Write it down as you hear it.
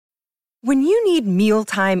When you need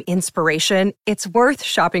mealtime inspiration, it's worth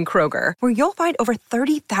shopping Kroger, where you'll find over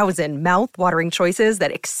 30,000 mouth-watering choices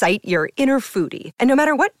that excite your inner foodie. And no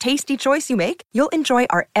matter what tasty choice you make, you'll enjoy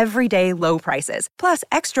our everyday low prices, plus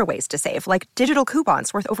extra ways to save, like digital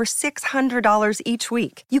coupons worth over $600 each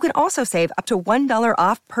week. You can also save up to $1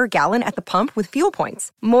 off per gallon at the pump with fuel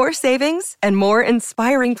points. More savings and more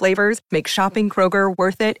inspiring flavors make shopping Kroger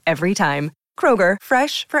worth it every time. Kroger,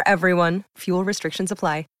 fresh for everyone. Fuel restrictions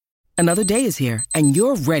apply. Another day is here, and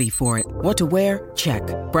you're ready for it. What to wear? Check.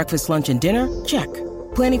 Breakfast, lunch, and dinner? Check.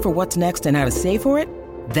 Planning for what's next and how to save for it?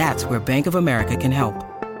 That's where Bank of America can help.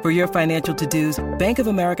 For your financial to-dos, Bank of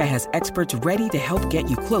America has experts ready to help get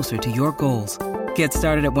you closer to your goals. Get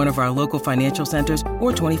started at one of our local financial centers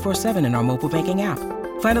or 24/7 in our mobile banking app.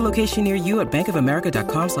 Find a location near you at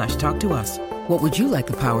bankofamerica.com/talktous. What would you like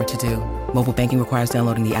the power to do? Mobile banking requires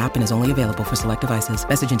downloading the app and is only available for select devices.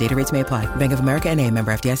 Message and data rates may apply. Bank of America N.A.,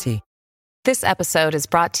 member FDIC. This episode is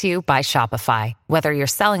brought to you by Shopify. Whether you're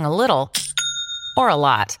selling a little or a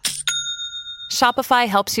lot, Shopify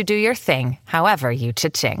helps you do your thing, however you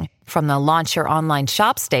cha-ching. From the launch your online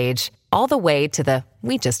shop stage, all the way to the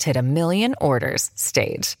we just hit 1 million orders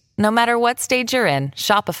stage. No matter what stage you're in,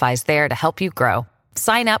 Shopify's there to help you grow.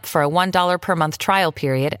 Sign up for a $1 per month trial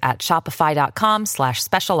period at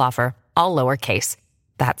shopify.com/special offer, all lowercase.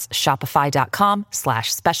 That's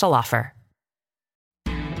shopify.com/special offer.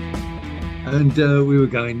 And we were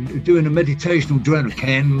doing a meditational drone.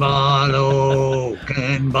 Ken Barlow,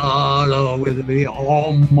 with the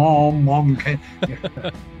om, Ken.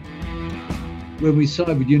 When we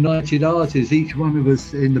signed with United Artists, each one of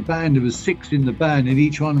us in the band, there was 6 in the band, and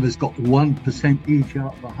each one of us got 1% each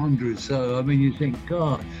out of 100. So, I mean, you think,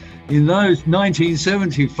 God, in those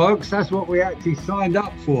 1970 folks, that's what we actually signed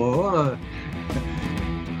up for.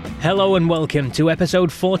 Hello and welcome to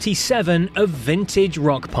episode 47 of Vintage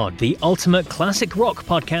Rock Pod, the ultimate classic rock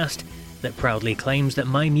podcast that proudly claims that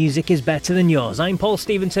my music is better than yours. I'm Paul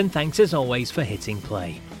Stevenson, thanks as always for hitting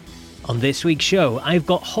play. On this week's show, I've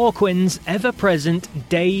got Hawkwind's ever-present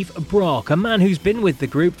Dave Brock, a man who's been with the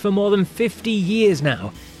group for more than 50 years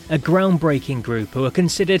now. A groundbreaking group who are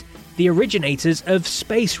considered the originators of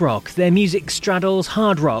space rock. Their music straddles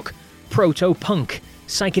hard rock, proto-punk,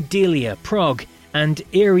 psychedelia, prog, and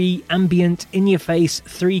eerie, ambient, in-your-face,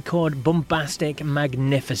 3-chord bombastic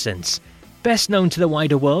magnificence. Best known to the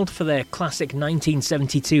wider world for their classic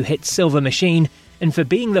 1972 hit Silver Machine, and for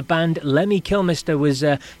being the band Lemmy Kilmister was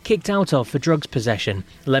kicked out of for drugs possession.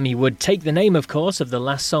 Lemmy would take the name, of course, of the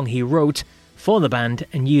last song he wrote for the band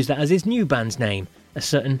and use that as his new band's name, a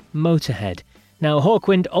certain Motorhead. Now,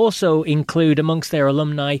 Hawkwind also include amongst their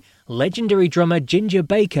alumni legendary drummer Ginger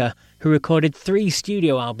Baker, who recorded 3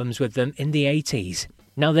 studio albums with them in the 80s.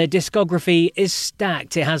 Now, their discography is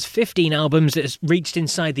stacked. It has 15 albums that has reached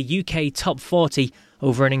inside the UK top 40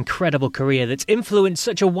 over an incredible career that's influenced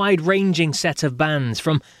such a wide-ranging set of bands,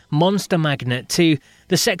 from Monster Magnet to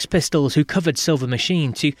the Sex Pistols, who covered Silver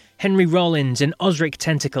Machine, to Henry Rollins and Ozric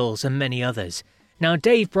Tentacles and many others. Now,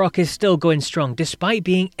 Dave Brock is still going strong, despite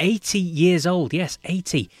being 80 years old. Yes,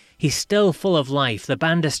 80. He's still full of life. The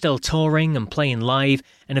band are still touring and playing live,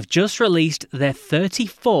 and have just released their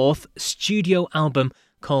 34th studio album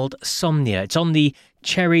called Somnia. It's on the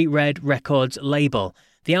Cherry Red Records label.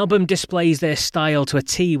 The album displays their style to a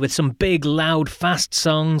T, with some big, loud, fast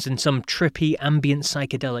songs and some trippy, ambient,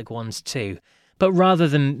 psychedelic ones too. But rather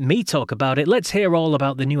than me talk about it, let's hear all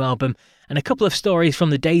about the new album and a couple of stories from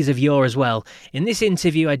the days of yore as well, in this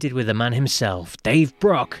interview I did with the man himself, Dave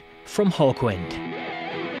Brock from Hawkwind.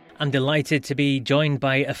 I'm delighted to be joined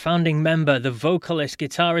by a founding member, the vocalist,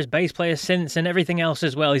 guitarist, bass player, synths and everything else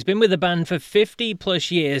as well. He's been with the band for 50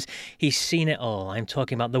 plus years. He's seen it all. I'm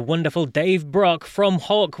talking about the wonderful Dave Brock from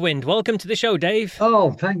Hawkwind. Welcome to the show, Dave.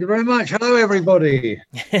 Oh, thank you very much. Hello, everybody.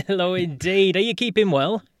 Hello, indeed. Are you keeping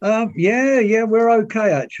well? Yeah, we're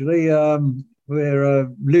okay, actually. We're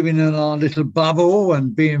living in our little bubble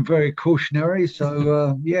and being very cautionary.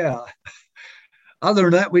 So, yeah. Other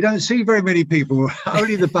than that, we don't see very many people,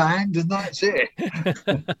 only the band, and that's it.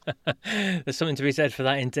 There's something to be said for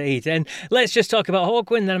that indeed. And let's just talk about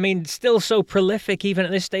Hawkwind. I mean, still so prolific even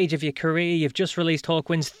at this stage of your career. You've just released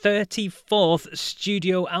Hawkwind's 34th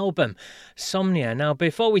studio album, Somnia. Now,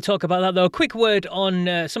 before we talk about that, though, a quick word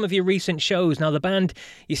on some of your recent shows. Now, the band,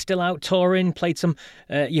 you're still out touring, played some,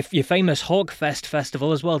 your famous Hawkfest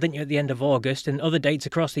festival as well, didn't you, at the end of August, and other dates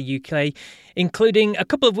across the UK, including a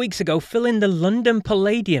couple of weeks ago, filling the London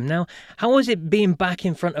Palladium. Now, how was it being back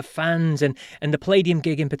in front of fans and the Palladium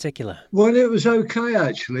gig in particular? Well, it was okay,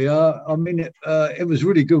 actually. I mean, it was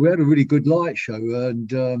really good. We had a really good light show,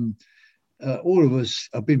 and all of us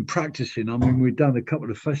have been practicing. I mean, we'd done a couple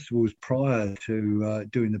of festivals prior to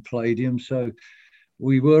doing the Palladium, so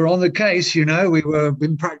we were on the case, we were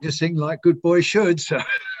been practicing like good boys should. So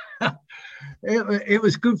it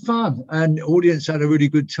was good fun, and the audience had a really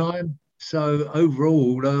good time. So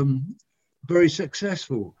overall, very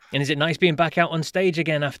successful. And is it nice being back out on stage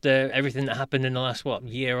again after everything that happened in the last,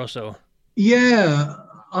 year or so? Yeah,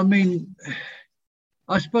 I mean,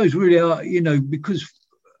 I suppose really, because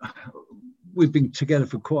we've been together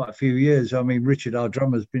for quite a few years. I mean, Richard, our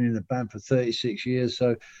drummer, has been in the band for 36 years.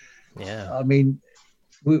 So, yeah, I mean,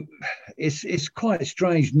 it's quite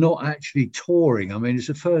strange not actually touring. I mean, it's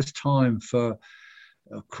the first time for,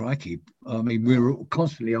 crikey. I mean, we were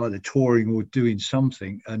constantly either touring or doing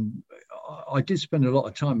something. And I did spend a lot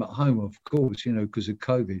of time at home, of course, because of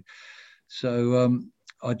COVID. So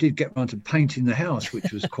I did get around to painting the house,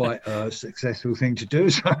 which was quite a successful thing to do.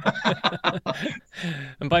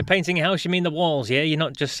 And by painting a house, you mean the walls, yeah? You're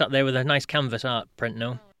not just sat there with a nice canvas art print,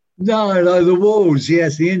 no? No, the walls,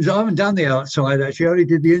 yes. The inside. I haven't done the outside, actually. I only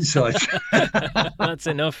did the inside. That's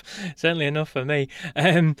enough. Certainly enough for me.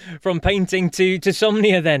 From painting to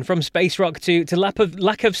Somnia then, from space rock to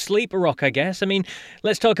lack of sleep rock, I guess. I mean,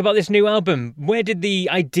 let's talk about this new album. Where did the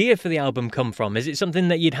idea for the album come from? Is it something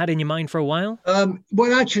that you'd had in your mind for a while?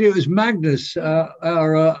 Well, actually, it was Magnus,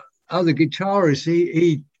 our other guitarist.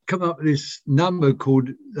 He come up with this number called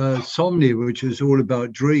Somnia, which was all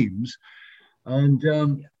about dreams. And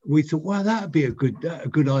we thought, well, that would be a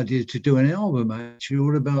good idea to do an album, actually,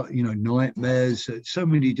 all about, nightmares, so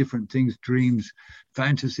many different things, dreams,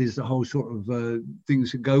 fantasies, the whole sort of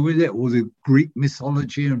things that go with it, all the Greek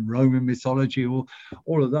mythology and Roman mythology, all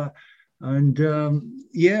of that. And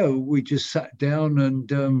we just sat down and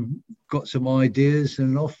got some ideas,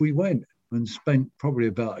 and off we went, and spent probably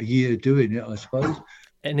about a year doing it, I suppose.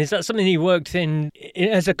 And is that something you worked in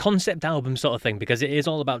as a concept album sort of thing? Because it is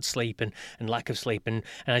all about sleep and lack of sleep. And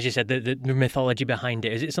as you said, the mythology behind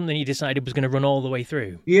it. Is it something you decided was going to run all the way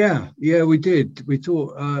through? Yeah, we did. We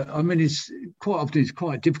thought, it's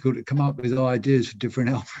quite difficult to come up with ideas for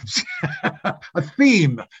different albums. A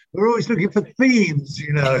theme. We're always looking for themes,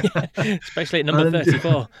 Especially at number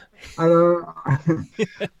 34.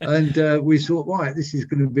 And we thought, right, this is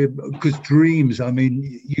going to be, because dreams, I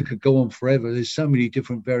mean, you could go on forever. There's so many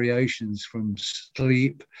different variations from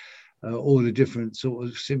sleep, all the different sort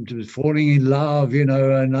of symptoms, falling in love,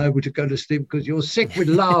 and able to go to sleep because you're sick with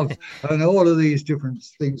love, and all of these different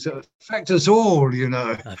things that affect us all,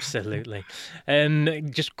 Absolutely.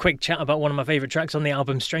 Just quick chat about one of my favourite tracks on the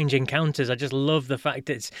album, Strange Encounters. I just love the fact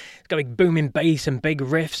it's got a booming bass and big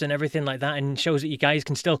riffs and everything like that, and shows that you guys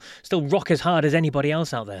can still rock as hard as anybody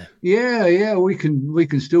else out there. Yeah, we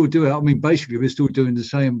can still do it. I mean, basically, we're still doing the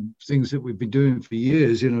same things that we've been doing for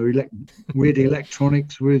years, weird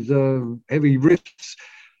electronics with heavy riffs,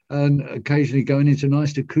 and occasionally going into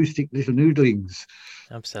nice acoustic little noodlings.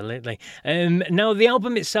 Absolutely. Now, the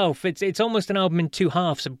album itself, it's almost an album in two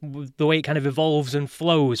halves, the way it kind of evolves and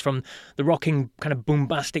flows from the rocking kind of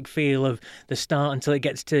bombastic feel of the start until it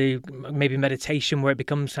gets to maybe meditation, where it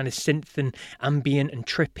becomes kind of synth and ambient and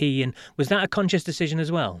trippy. And was that a conscious decision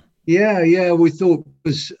as well? Yeah, we thought,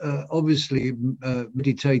 because obviously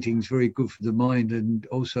meditating is very good for the mind, and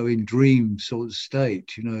also in dream sort of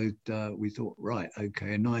state, we thought, right,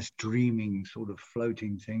 okay, a nice dreaming sort of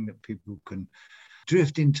floating thing that people can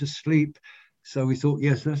drift into sleep. So we thought,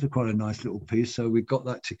 yes, that's quite a nice little piece. So we got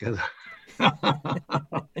that together.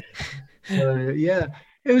 Yeah,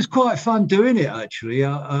 it was quite fun doing it, actually.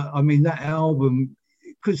 I mean, that album,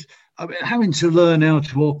 because having to learn how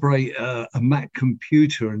to operate a Mac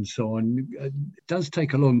computer and so on, it does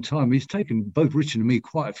take a long time. It's taken both Richard and me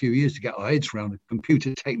quite a few years to get our heads around the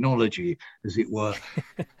computer technology, as it were.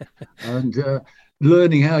 And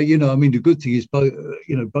learning how, the good thing is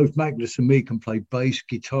both Magnus and me can play bass,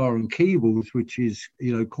 guitar and keyboards, which is,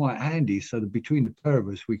 quite handy. So that between the pair of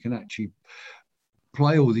us, we can actually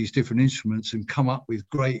play all these different instruments and come up with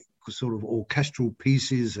great sort of orchestral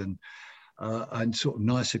pieces and sort of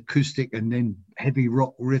nice acoustic and then heavy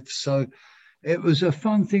rock riffs. So it was a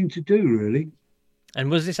fun thing to do, really. And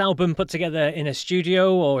was this album put together in a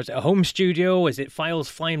studio, or is it a home studio? Is it files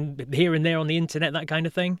flying here and there on the internet, that kind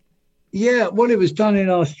of thing? Yeah, well, it was done in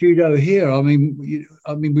our studio here. I mean,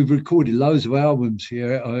 we've recorded loads of albums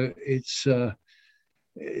here. It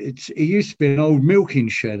used to be an old milking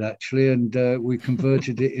shed, actually, and we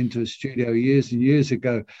converted it into a studio years and years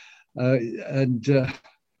ago. We had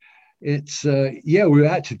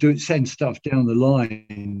to send stuff down the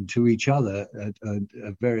line to each other at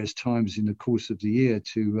various times in the course of the year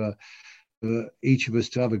to each of us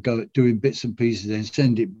to have a go at doing bits and pieces and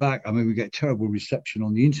send it back. I mean, we get terrible reception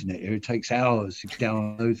on the internet here. It takes hours to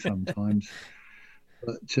download sometimes.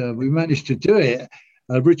 But we managed to do it.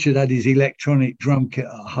 Richard had his electronic drum kit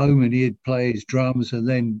at home and he'd play his drums and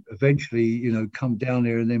then eventually, come down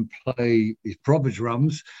there and then play his proper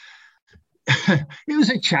drums. It was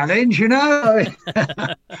a challenge,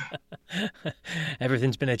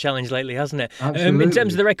 Everything's been a challenge lately, hasn't it? Absolutely. In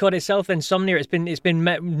terms of the record itself, then Somnia, it's been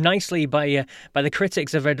met nicely by the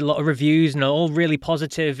critics. I've read a lot of reviews and all really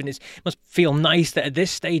positive, and it must feel nice that at this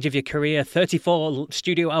stage of your career, 34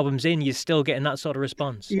 studio albums in, you're still getting that sort of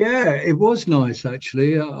response. Yeah, it was nice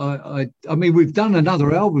actually. I mean, we've done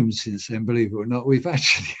another album since then, believe it or not. We're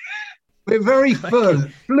very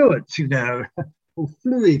fluent, or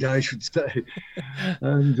fluid, I should say.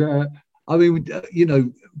 And I mean,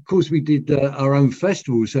 of course, we did our own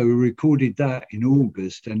festival, so we recorded that in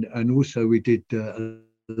August, and also we did a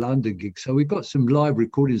London gig. So we got some live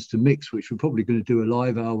recordings to mix, which we're probably going to do a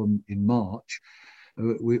live album in March.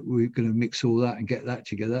 We're going to mix all that and get that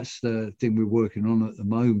together. That's the thing we're working on at the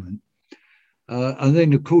moment. And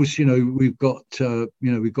then, of course, we've got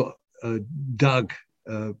Doug.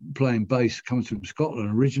 Playing bass, comes from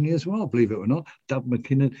Scotland originally as well, believe it or not, Doug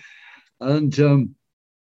McKinnon, and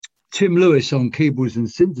Tim Lewis on keyboards and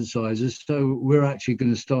synthesizers. So we're actually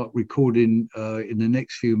going to start recording in the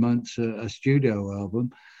next few months a studio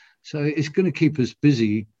album. So it's going to keep us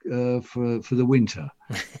busy for the winter.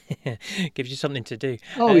 Gives you something to do.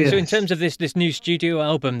 Yes. So in terms of this new studio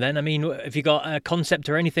album then, I mean, have you got a concept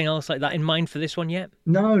or anything else like that in mind for this one yet?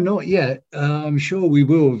 No, not yet. I'm sure we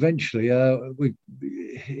will eventually.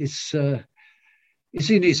 It's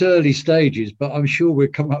in its early stages, but I'm sure we'll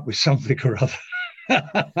come up with something or other.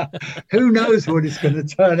 Who knows what it's going to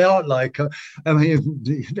turn out like? I mean,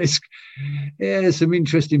 there's some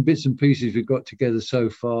interesting bits and pieces we've got together so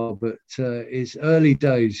far, but it's early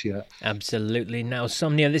days yet. Absolutely. Now,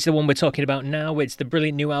 Somnia, this is the one we're talking about now. It's the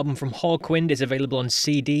brilliant new album from Hawkwind. It's available on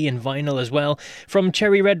CD and vinyl as well from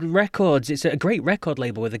Cherry Red Records. It's a great record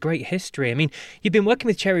label with a great history. I mean, you've been working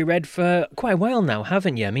with Cherry Red for quite a while now,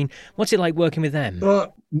 haven't you? I mean, what's it like working with them?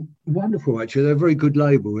 Well, wonderful, actually. They're a very good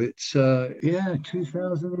label. It's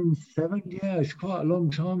 2007. Yeah, it's quite a long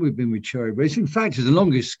time we've been with Cherry Red. In fact, it's the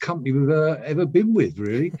longest company we've ever been with,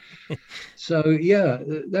 really. So yeah,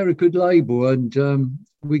 they're a good label, and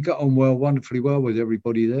we got on wonderfully well with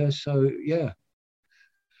everybody there. So yeah,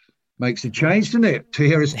 makes a change, doesn't it, to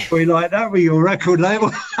hear a story like that with your record label?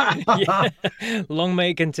 Yeah. Long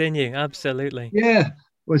may it continue. Absolutely. Yeah.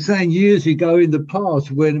 We're saying years ago in the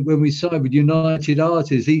past when we signed with United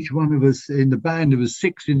Artists, each one of us in the band, there was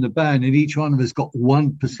 6 in the band, and each one of us got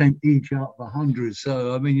 1% each out of 100.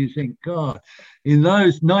 So, I mean, you think, God, in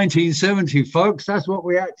those 1970 folks, that's what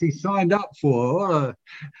we actually signed up for.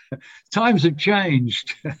 Times have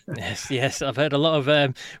changed. Yes. I've heard a lot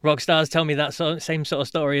of rock stars tell me that same sort of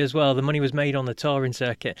story as well. The money was made on the touring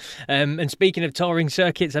circuit. And speaking of touring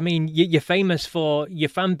circuits, I mean, you're famous for your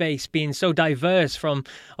fan base being so diverse, from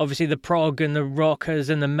obviously the prog and the rockers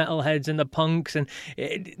and the metalheads and the punks and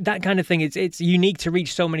that kind of thing. It's unique to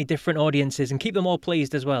reach so many different audiences and keep them all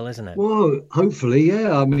pleased as well, isn't it? Well, hopefully,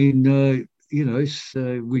 yeah. I mean,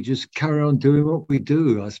 we just carry on doing what we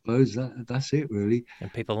do. I suppose that's it, really.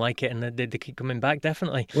 And people like it, and they keep coming back,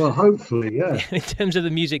 definitely. Well, hopefully, yeah. In terms of the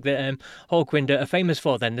music that Hawkwind are famous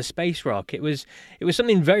for, then the space rock, it was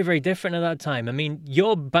something very, very different at that time. I mean,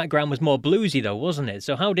 your background was more bluesy, though, wasn't it?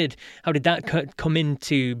 So how did that come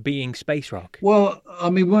into being space rock? Well, I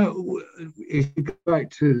mean, if you go back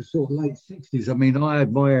to sort of late 60s, I mean, I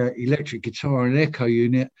had my electric guitar and echo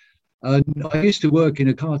unit. And I used to work in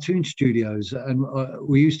a cartoon studios, and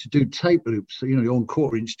we used to do tape loops, on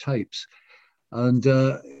 1/4-inch tapes. And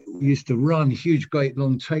we used to run huge, great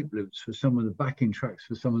long tape loops for some of the backing tracks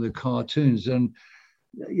for some of the cartoons. And,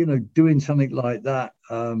 doing something like that,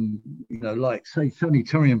 like, say, Sonny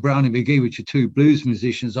Terry and Brownie McGee, which are 2 blues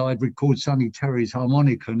musicians, I'd record Sonny Terry's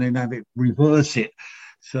harmonica and then have it reverse it.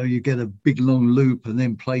 So you get a big, long loop and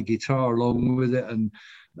then play guitar along with it, and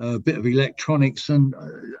a bit of electronics, and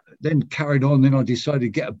then carried on. Then I decided to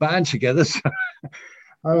get a band together.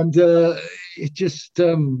 And it just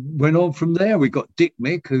went on from there. We got Dick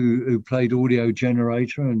Mick, who played Audio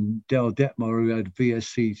Generator, and Del Detmar, who had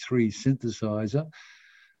VSC3 synthesizer.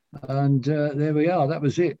 And there we are. That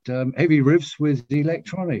was it. Heavy riffs with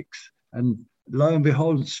electronics. And lo and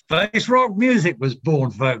behold, space rock music was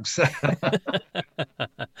born, folks.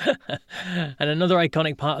 And another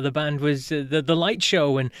iconic part of the band was the light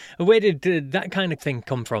show. And where did that kind of thing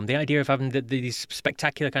come from? The idea of having these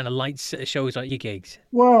spectacular kind of lights shows at your gigs?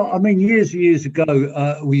 Well, I mean, years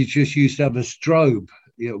ago, we just used to have a strobe,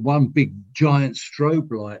 one big giant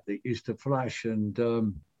strobe light that used to flash. And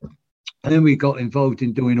then we got involved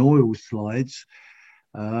in doing oil slides.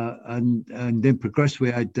 And then progressed.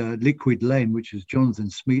 We had Liquid Len, which was Jonathan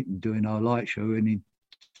Smeaton doing our light show, and he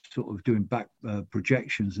sort of doing back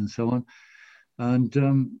projections and so on. And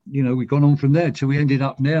we've gone on from there till we ended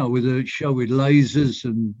up now with a show with lasers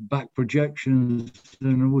and back projections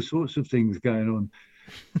and all sorts of things going on.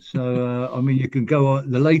 So you can go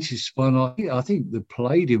on. The latest one, I think the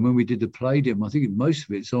Palladium, when we did the Palladium, I think most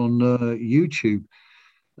of it's on YouTube.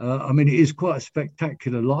 It is quite a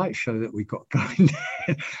spectacular light show that we got going.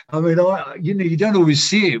 You don't always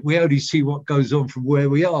see it. We only see what goes on from where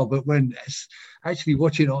we are. But when actually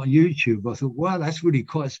watching it on YouTube, I thought, wow, that's really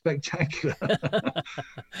quite spectacular.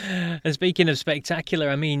 And speaking of spectacular,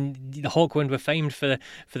 the Hawkwind were famed for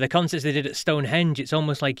the concerts they did at Stonehenge. It's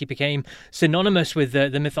almost like you became synonymous with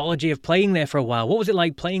the mythology of playing there for a while. What was it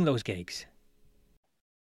like playing those gigs?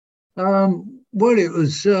 Well, it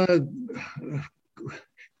was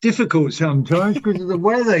difficult sometimes because of the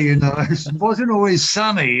weather, It wasn't always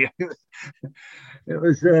sunny. It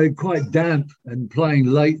was quite damp and playing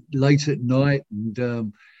late at night. And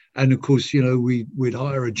of course, we'd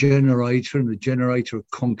hire a generator, and the generator would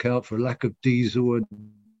conk out for lack of diesel. And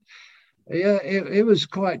yeah, it was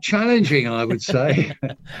quite challenging, I would say.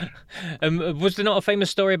 Was there not a famous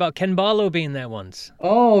story about Ken Barlow being there once?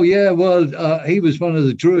 Oh, yeah. Well, he was one of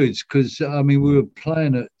the Druids because, we were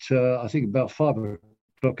playing at, I think, about 5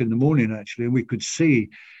 o'clock in the morning, actually, and we could see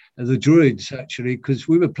the Druids, actually, because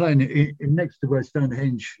we were playing in next to where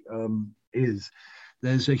Stonehenge is.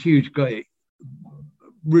 There's a huge, great,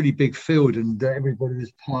 really big field, and everybody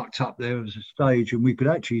was parked up there as a stage, and we could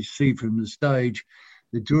actually see from the stage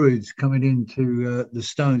the Druids coming into the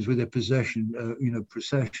Stones with their procession.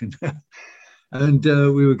 And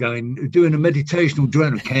we were doing a meditational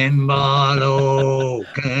drone, Ken Barlow,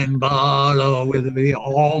 with the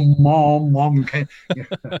om, Ken. Yeah.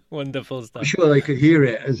 Wonderful stuff. I'm sure they could hear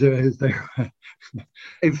it as they.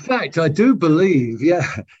 In fact, I do believe,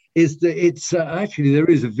 it's actually there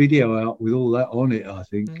is a video out with all that on it. I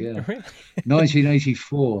think,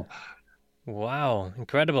 1984. Wow,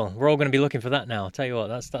 incredible! We're all going to be looking for that now. I'll tell you what,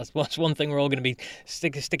 that's one thing we're all going to be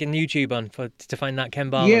sticking YouTube on to find that Ken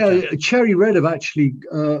Barlow. Yeah, Cherry Red have actually,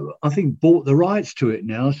 I think, bought the rights to it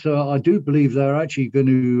now. So I do believe they're actually going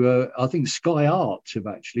to. I think Sky Arts have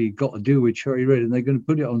actually got a deal with Cherry Red, and they're going to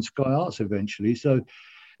put it on Sky Arts eventually. So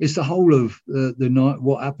it's the whole of the night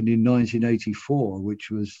what happened in 1984, which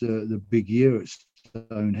was the big year at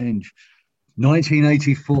Stonehenge.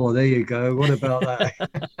 1984, there you go. What about that?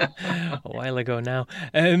 A while ago now.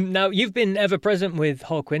 Now, you've been ever present with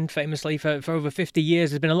Hawkwind, famously, for over 50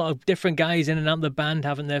 years. There's been a lot of different guys in and out of the band,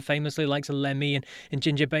 haven't there, famously, likes of Lemmy and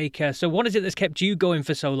Ginger Baker. So what is it that's kept you going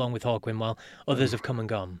for so long with Hawkwind while others have come and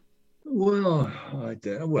gone? Well, I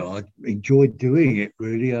enjoyed doing it,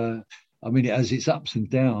 really. It has its ups and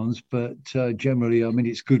downs, but generally,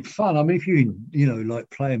 it's good fun. If you like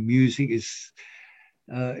playing music,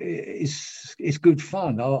 it's good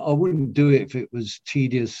fun. I wouldn't do it if it was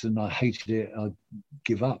tedious and I hated it. I'd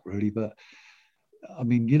give up, really. But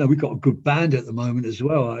we've got a good band at the moment as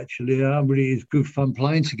well. Actually, really, it's good fun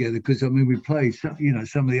playing together because we play some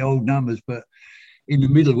of the old numbers, but in the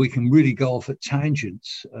middle we can really go off at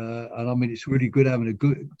tangents. And it's really good having a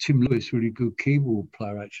good Tim Lewis, really good keyboard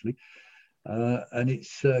player actually, and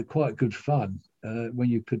it's quite good fun. When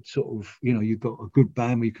you could sort of, you've got a good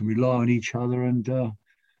band where you can rely on each other, and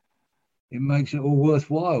it makes it all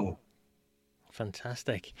worthwhile.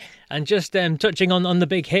 Fantastic. And just touching on the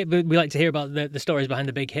big hit, we like to hear about the stories behind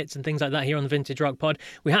the big hits and things like that here on the Vintage Rock Pod.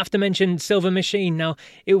 We have to mention Silver Machine. Now,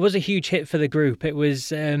 it was a huge hit for the group. It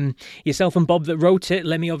was yourself and Bob that wrote it.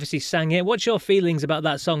 Lemmy obviously sang it. What's your feelings about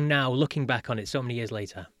that song now, looking back on it so many years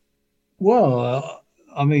later? Well,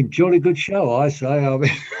 jolly good show, I say.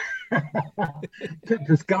 Kept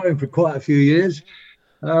us going for quite a few years.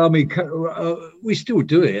 We still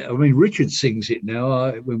do it. Richard sings it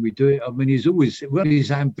now when we do it. He's always, one of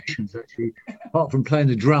his ambitions actually, apart from playing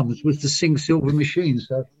the drums, was to sing Silver Machine.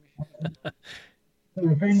 So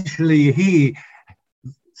eventually he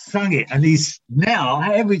sang it, and he's now,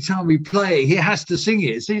 every time we play it, he has to sing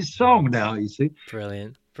it. It's his song now, you see.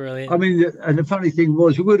 Brilliant. And the funny thing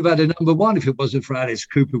was, we would have had a number one if it wasn't for Alice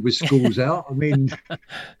Cooper with Schools Out.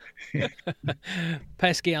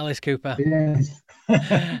 Pesky Alice Cooper. Yes.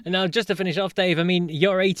 And now, just to finish off, Dave,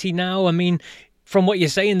 you're 80 now. from what you're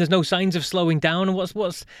saying, there's no signs of slowing down. What's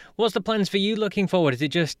the plans for you looking forward? Is it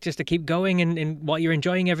just to keep going and while you're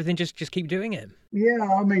enjoying everything, just keep doing it? Yeah,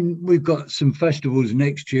 I mean, we've got some festivals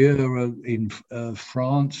next year in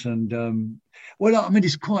France, and well, I mean,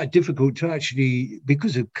 it's quite difficult to actually,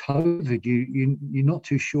 because of COVID, you're not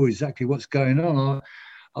too sure exactly what's going on.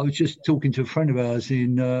 I was just talking to a friend of ours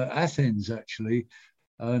in Athens, actually.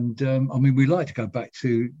 And I mean, we like to go back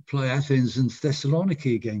to play Athens and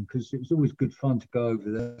Thessaloniki again, because it was always good fun to go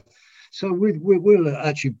over there. So we'll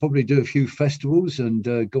actually probably do a few festivals and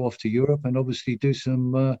go off to Europe, and obviously do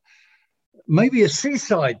some, maybe a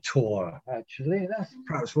seaside tour, actually. That's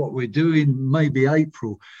perhaps what we're doing, maybe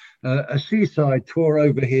April. A seaside tour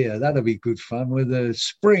over here. That'll be good fun with the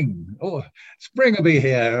spring. Oh, spring will be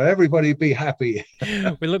here. Everybody will be happy.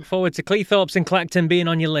 We look forward to Cleethorpes and Clacton being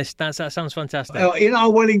on your list. That sounds fantastic. In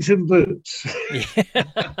our Wellington boots.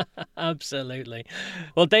 Yeah, absolutely.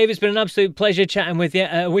 Well, Dave, it's been an absolute pleasure chatting with you.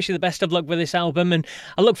 I wish you the best of luck with this album, and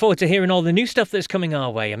I look forward to hearing all the new stuff that's coming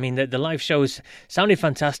our way. I mean, the live shows sounded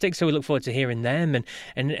fantastic, so we look forward to hearing them,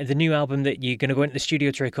 and the new album that you're going to go into the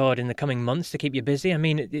studio to record in the coming months to keep you busy. I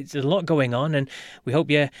mean, it's a lot going on, and we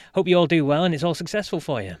hope you all do well and it's all successful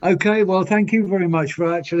for you. Okay, well, thank you very much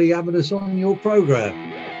for actually having us on your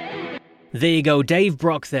programme. There you go, Dave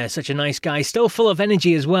Brock there, such a nice guy, still full of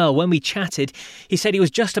energy as well. When we chatted, he said he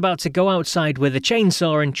was just about to go outside with a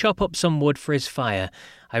chainsaw and chop up some wood for his fire.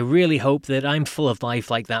 I really hope that I'm full of life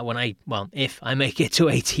like that if I make it to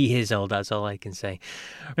 80 years old, that's all I can say.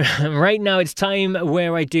 Right now it's time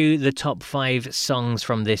where I do the top 5 songs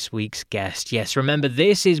from this week's guest. Yes, remember,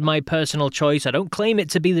 this is my personal choice. I don't claim it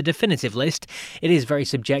to be the definitive list. It is very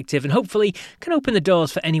subjective and hopefully can open the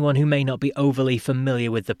doors for anyone who may not be overly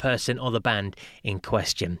familiar with the person or the band in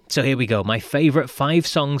question. So here we go, my favourite 5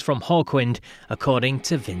 songs from Hawkwind according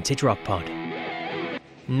to Vintage Rock Pod.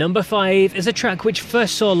 Number 5 is a track which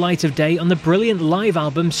first saw light of day on the brilliant live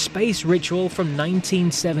album Space Ritual from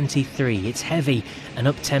 1973. It's heavy and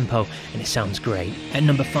up-tempo, and it sounds great. At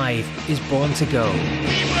number 5 is Born to Go.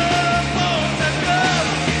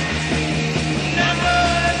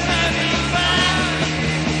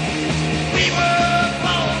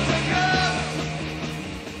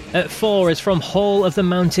 At 4 is from Hall of the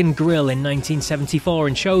Mountain Grill in 1974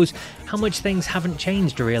 and shows how much things haven't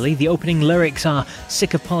changed really. The opening lyrics are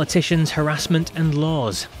sick of politicians, harassment and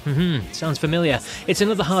laws. Sounds familiar. It's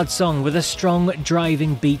another hard song with a strong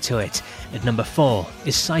driving beat to it. At number 4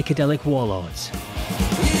 is Psychedelic Warlords.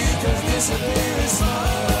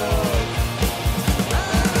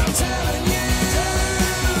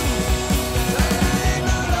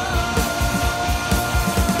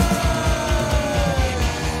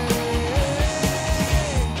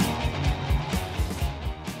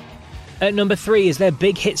 At number 3 is their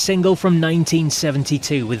big hit single from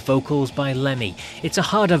 1972 with vocals by Lemmy. It's a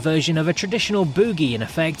harder version of a traditional boogie in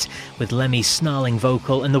effect, with Lemmy's snarling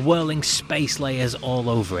vocal and the whirling space layers all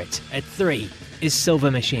over it. At 3 is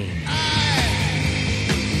Silver Machine.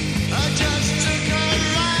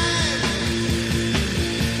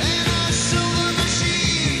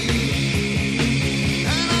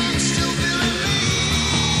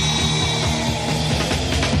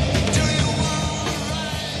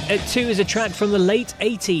 At 2 is a track from the late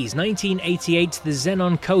 80s, 1988, the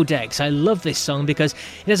Xenon Codex. I love this song because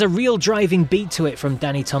it has a real driving beat to it from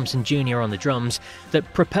Danny Thompson Jr. on the drums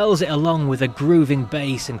that propels it along with a grooving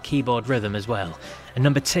bass and keyboard rhythm as well. And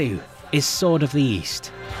number 2 is Sword of the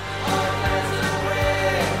East.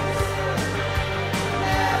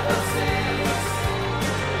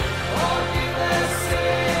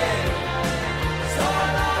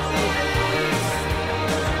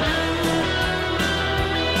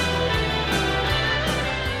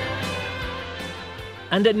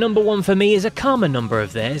 And at number 1 for me is a calmer number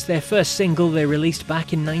of theirs, their first single they released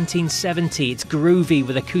back in 1970. It's groovy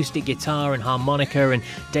with acoustic guitar and harmonica and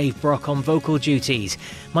Dave Brock on vocal duties.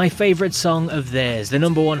 My favourite song of theirs, the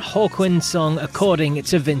number 1 Hawkwind song according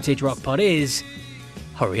to Vintage Rock Pod is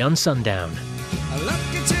Hurry on Sundown. Look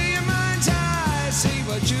into your mind's eye, see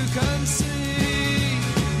what you can see.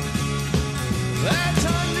 There's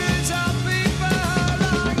hundreds of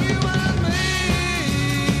people like you and me.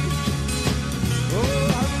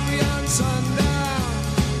 Oh, hurry on sundown.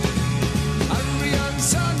 Hurry on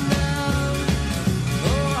sundown.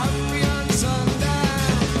 Oh, hurry on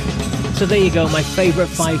sundown. So there you go, my favourite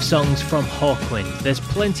 5 songs from Hawkwind. There's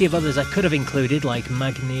plenty of others I could have included, like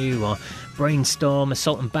Magnew or Brainstorm,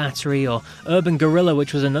 Assault and Battery, or Urban Gorilla,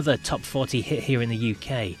 which was another top 40 hit here in the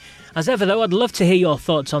UK. As ever though, I'd love to hear your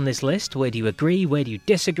thoughts on this list. Where do you agree? Where do you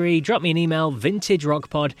disagree? Drop me an email,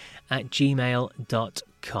 vintagerockpod@gmail.com.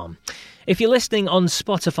 gmail.com. If you're listening on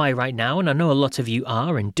Spotify right now, and I know a lot of you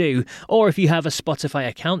are and do, or if you have a Spotify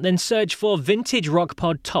account, then search for Vintage Rock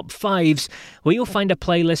Pod Top 5s, where you'll find a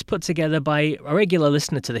playlist put together by a regular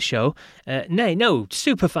listener to the show.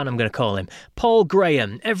 Super fan I'm going to call him, Paul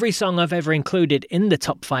Graham. Every song I've ever included in the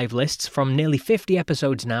top 5 lists from nearly 50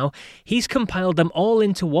 episodes now, he's compiled them all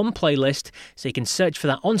into one playlist, so you can search for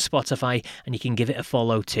that on Spotify and you can give it a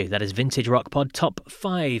follow too. That is Vintage Rock Pod Top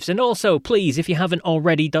 5s. And also, please, if you haven't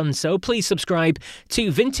already done so, please subscribe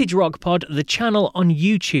to Vintage Rock Pod, the channel on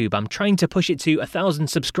YouTube. I'm trying to push it to 1,000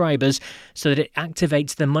 subscribers so that it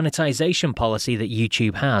activates the monetization policy that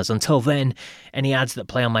YouTube has. Until then, any ads that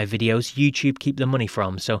play on my videos, YouTube keep the money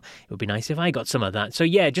from, so it would be nice if I got some of that. So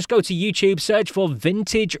yeah, just go to YouTube, search for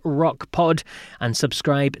Vintage Rock Pod and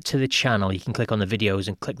subscribe to the channel. You can click on the videos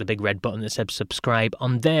and click the big red button that says subscribe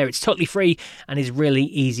on there. It's totally free and is really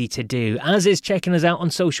easy to do, as is checking us out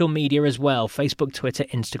on social media as well. Facebook, Twitter,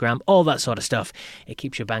 Instagram, all that sort of stuff. It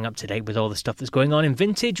keeps you bang up to date with all the stuff that's going on in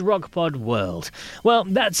Vintage Rock Pod world. Well,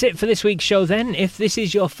 that's it for this week's show then. If this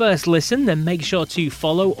is your first listen, then make sure to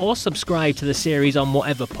follow or subscribe to the series on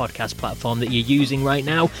whatever podcast platform that you're using right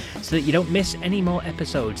now so that you don't miss any more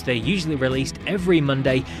episodes. They're usually released every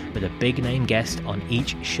Monday with a big name guest on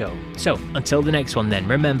each show. So, until the next one then,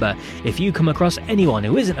 remember, if you come across anyone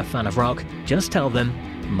who isn't a fan of rock, just tell them,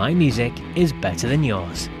 my music is better than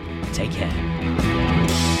yours. Take care.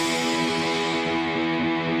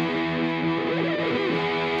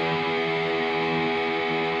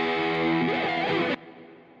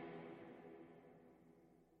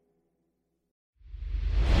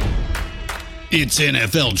 It's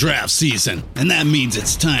NFL draft season, and that means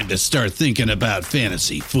it's time to start thinking about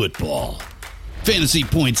fantasy football.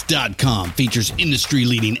 FantasyPoints.com features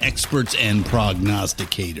industry-leading experts and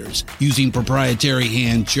prognosticators using proprietary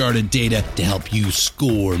hand-charted data to help you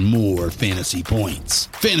score more fantasy points.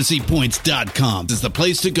 FantasyPoints.com is the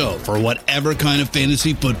place to go for whatever kind of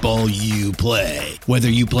fantasy football you play. Whether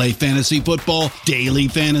you play fantasy football, daily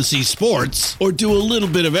fantasy sports, or do a little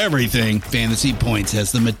bit of everything, Fantasy Points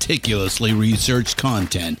has the meticulously researched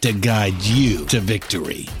content to guide you to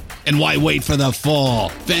victory. And why wait for the fall?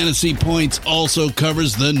 Fantasy Points also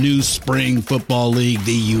covers the new spring football league,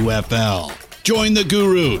 the UFL. Join the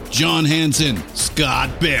guru, John Hansen,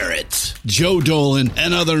 Scott Barrett, Joe Dolan,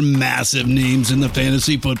 and other massive names in the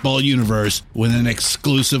fantasy football universe with an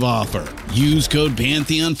exclusive offer. Use code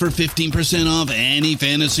Pantheon for 15% off any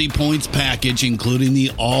Fantasy Points package, including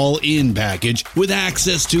the all-in package, with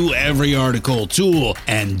access to every article, tool,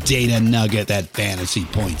 and data nugget that Fantasy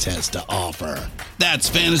Points has to offer. That's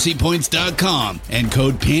FantasyPoints.com and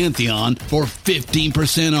code Pantheon for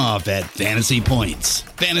 15% off at Fantasy Points.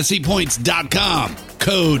 FantasyPoints.com,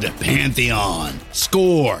 code Pantheon.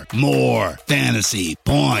 Score more fantasy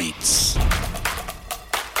points.